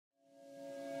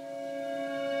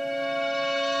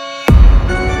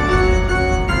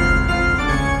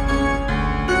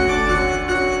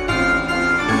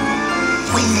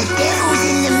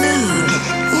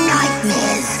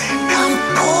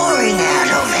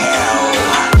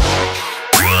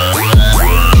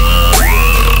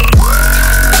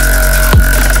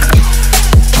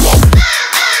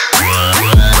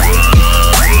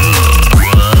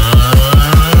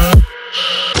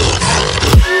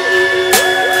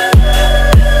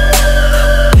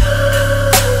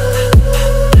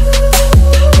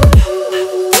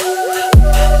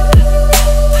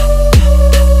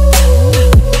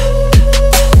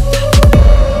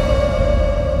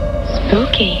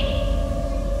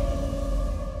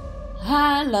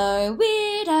Hello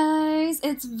weirdos,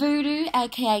 it's Voodoo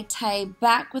aka Tay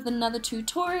back with another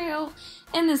tutorial.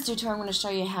 In this tutorial I'm going to show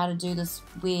you how to do this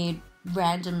weird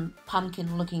random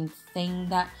pumpkin looking thing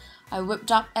that I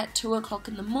whipped up at 2 o'clock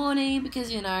in the morning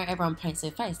because you know everyone paints their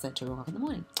face at 2 o'clock in the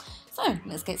morning. So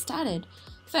let's get started.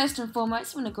 First and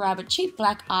foremost I'm going to grab a cheap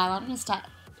black eyeliner and start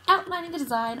outlining the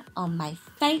design on my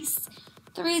face.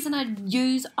 The reason I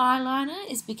use eyeliner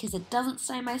is because it doesn't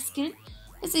stain my skin.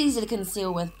 It's easy to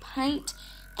conceal with paint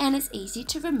and it's easy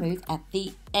to remove at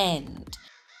the end.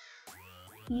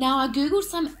 Now I googled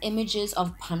some images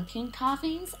of pumpkin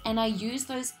carvings and I used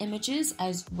those images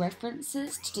as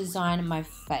references to design my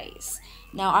face.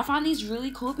 Now I find these really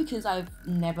cool because I've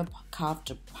never carved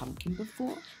a pumpkin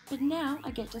before, but now I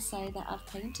get to say that I've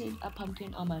painted a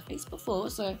pumpkin on my face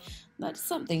before, so that's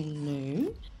something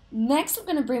new. Next I'm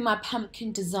going to bring my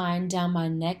pumpkin design down my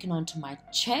neck and onto my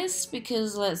chest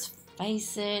because let's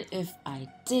face it, if I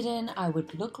didn't, I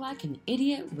would look like an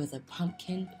idiot with a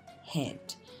pumpkin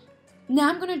head. Now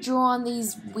I'm going to draw on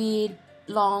these weird,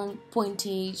 long,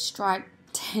 pointy, striped,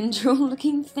 tendril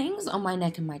looking things on my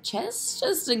neck and my chest,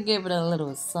 just to give it a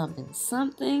little something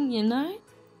something, you know?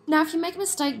 Now if you make a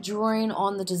mistake drawing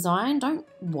on the design, don't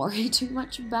worry too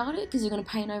much about it because you're going to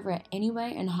paint over it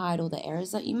anyway and hide all the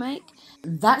errors that you make.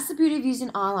 That's the beauty of using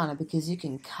eyeliner because you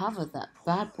can cover that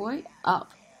bad boy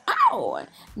up. Ow!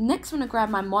 Next I'm going to grab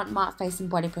my Mont Face and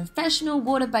Body Professional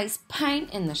water-based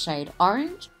paint in the shade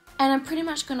Orange. And I'm pretty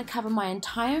much going to cover my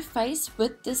entire face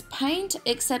with this paint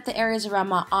except the areas around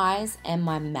my eyes and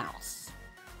my mouth.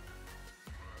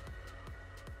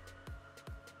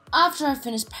 After I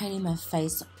finish painting my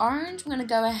face orange, I'm going to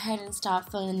go ahead and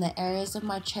start filling in the areas of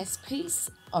my chest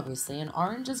piece, obviously in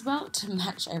orange as well to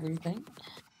match everything.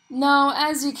 Now,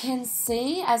 as you can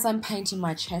see, as I'm painting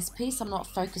my chest piece, I'm not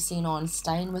focusing on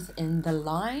staying within the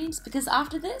lines because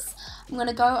after this, I'm going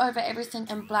to go over everything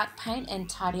in black paint and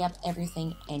tidy up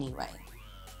everything anyway.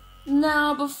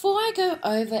 Now, before I go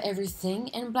over everything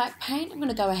in black paint, I'm going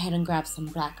to go ahead and grab some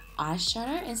black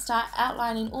eyeshadow and start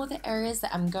outlining all the areas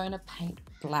that I'm going to paint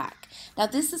black. Now,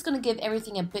 this is going to give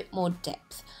everything a bit more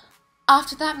depth.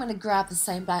 After that, I'm going to grab the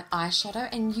same black eyeshadow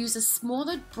and use a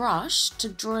smaller brush to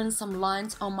draw in some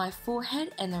lines on my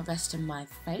forehead and the rest of my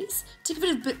face to give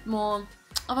it a bit more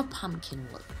of a pumpkin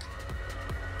look.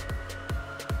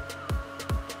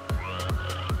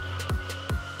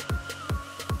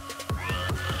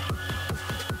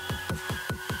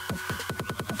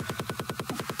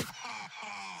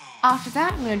 After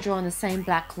that, I'm going to draw in the same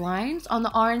black lines on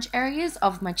the orange areas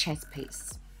of my chest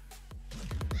piece.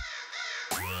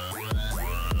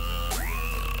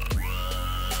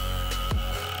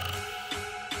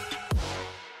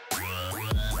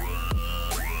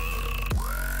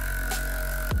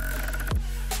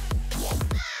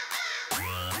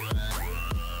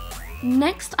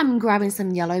 Next, I'm grabbing some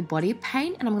yellow body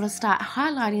paint and I'm going to start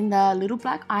highlighting the little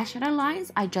black eyeshadow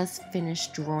lines I just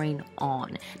finished drawing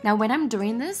on. Now when I'm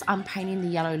doing this, I'm painting the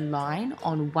yellow line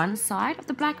on one side of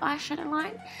the black eyeshadow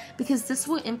line because this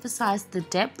will emphasize the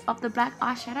depth of the black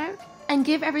eyeshadow and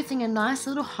give everything a nice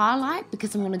little highlight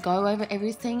because I'm going to go over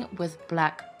everything with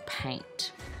black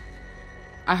paint.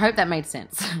 I hope that made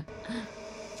sense.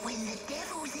 When the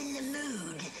devil's in the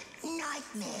mood,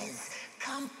 nightmares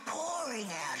come pouring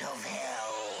out of hell.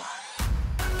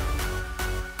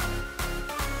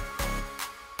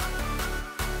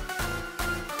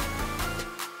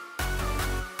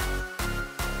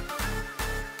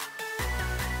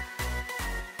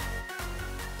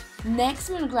 Next,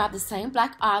 I'm going to grab the same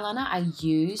black eyeliner I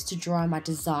used to draw my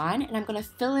design and I'm going to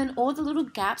fill in all the little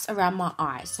gaps around my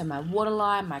eyes. So my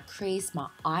waterline, my crease, my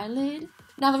eyelid.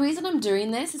 Now the reason I'm doing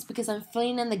this is because I'm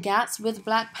filling in the gaps with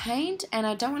black paint and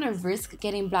I don't want to risk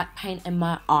getting black paint in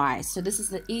my eyes. So this is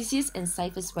the easiest and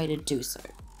safest way to do so.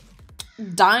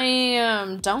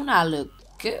 Damn, don't I look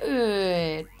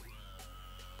good?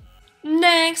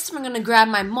 Next, I'm going to grab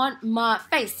my Mont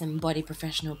Face and Body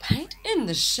Professional paint in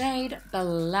the shade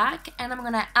Black and I'm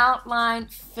going to outline,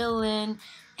 fill in,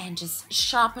 and just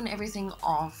sharpen everything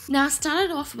off. Now I started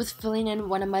off with filling in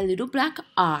one of my little black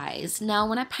eyes. Now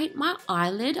when I paint my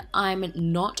eyelid, I'm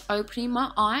not opening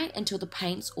my eye until the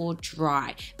paint's all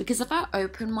dry. Because if I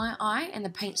open my eye and the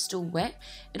paint's still wet,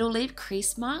 it'll leave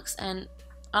crease marks and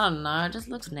I don't know, it just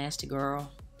looks nasty,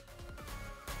 girl.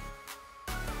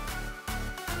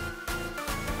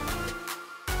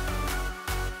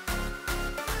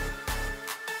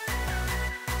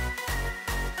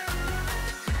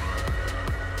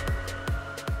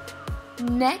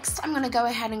 Next, I'm going to go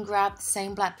ahead and grab the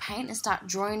same black paint and start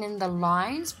drawing in the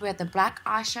lines where the black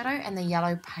eyeshadow and the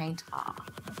yellow paint are.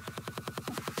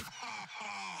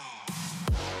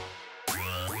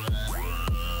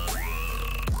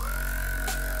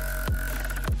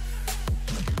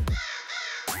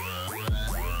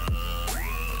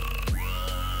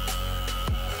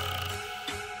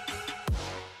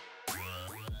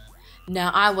 Now,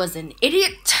 I was an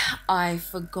idiot. I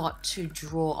forgot to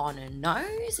draw on a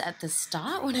nose at the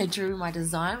start when I drew my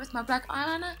design with my black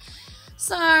eyeliner.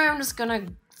 So I'm just gonna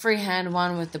freehand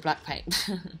one with the black paint.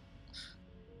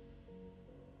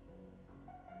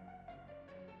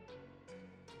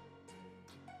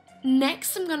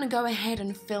 Next, I'm going to go ahead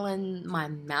and fill in my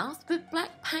mouth with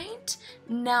black paint.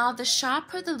 Now, the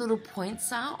sharper the little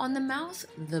points are on the mouth,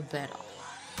 the better.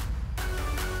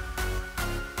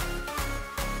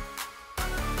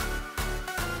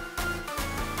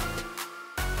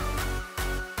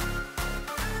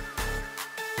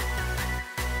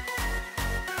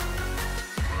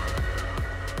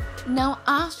 Now,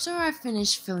 after I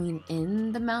finish filling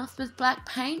in the mouth with black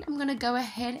paint, I'm going to go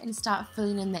ahead and start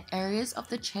filling in the areas of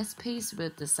the chest piece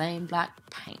with the same black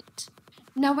paint.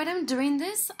 Now, when I'm doing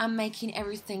this, I'm making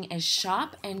everything as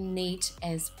sharp and neat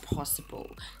as possible.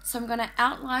 So I'm going to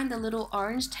outline the little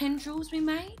orange tendrils we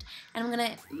made, and I'm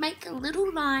going to make a little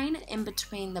line in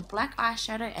between the black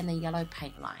eyeshadow and the yellow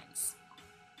paint lines.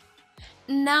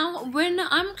 Now, when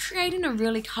I'm creating a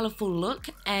really colourful look,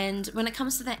 and when it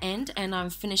comes to the end and I'm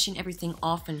finishing everything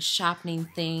off and sharpening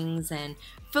things and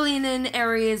filling in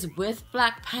areas with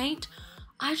black paint,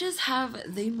 I just have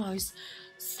the most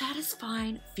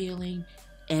satisfying feeling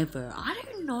ever. I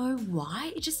don't know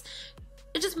why, it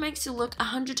just makes you look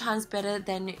 100 times better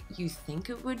than you think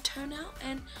it would turn out,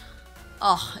 and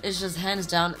oh, it's just hands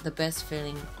down the best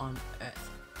feeling on earth.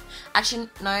 Actually,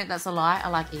 no, that's a lie. I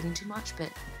like eating too much, but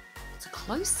it's a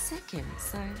close second,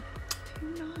 so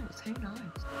who knows, who knows.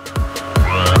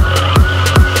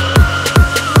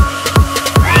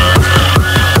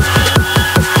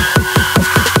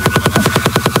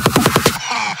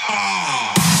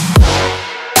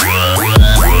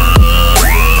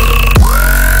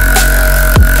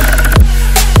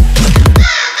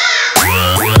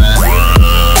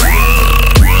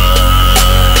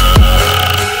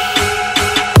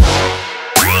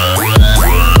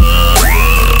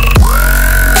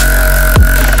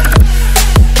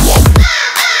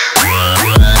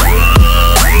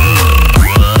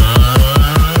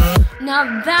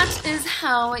 That is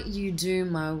how you do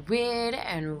my weird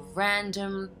and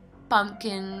random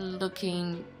pumpkin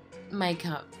looking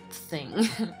makeup thing.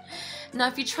 Now,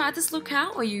 if you tried this look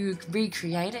out or you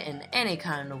recreate it in any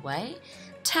kind of way,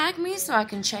 tag me so I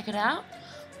can check it out.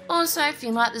 Also, if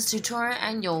you like this tutorial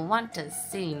and you'll want to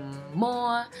see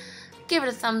more, give it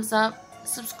a thumbs up,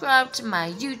 subscribe to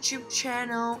my YouTube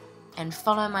channel, and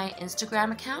follow my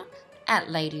Instagram account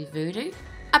 @LadyVoodoo.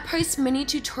 I post mini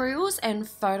tutorials and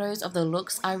photos of the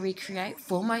looks I recreate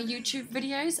for my YouTube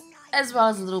videos, as well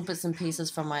as little bits and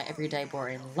pieces from my everyday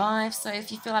boring life, so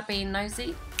if you feel like being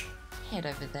nosy, head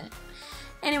over there.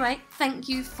 Anyway, thank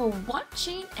you for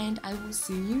watching, and I will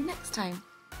see you next time.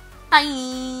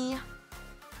 Bye!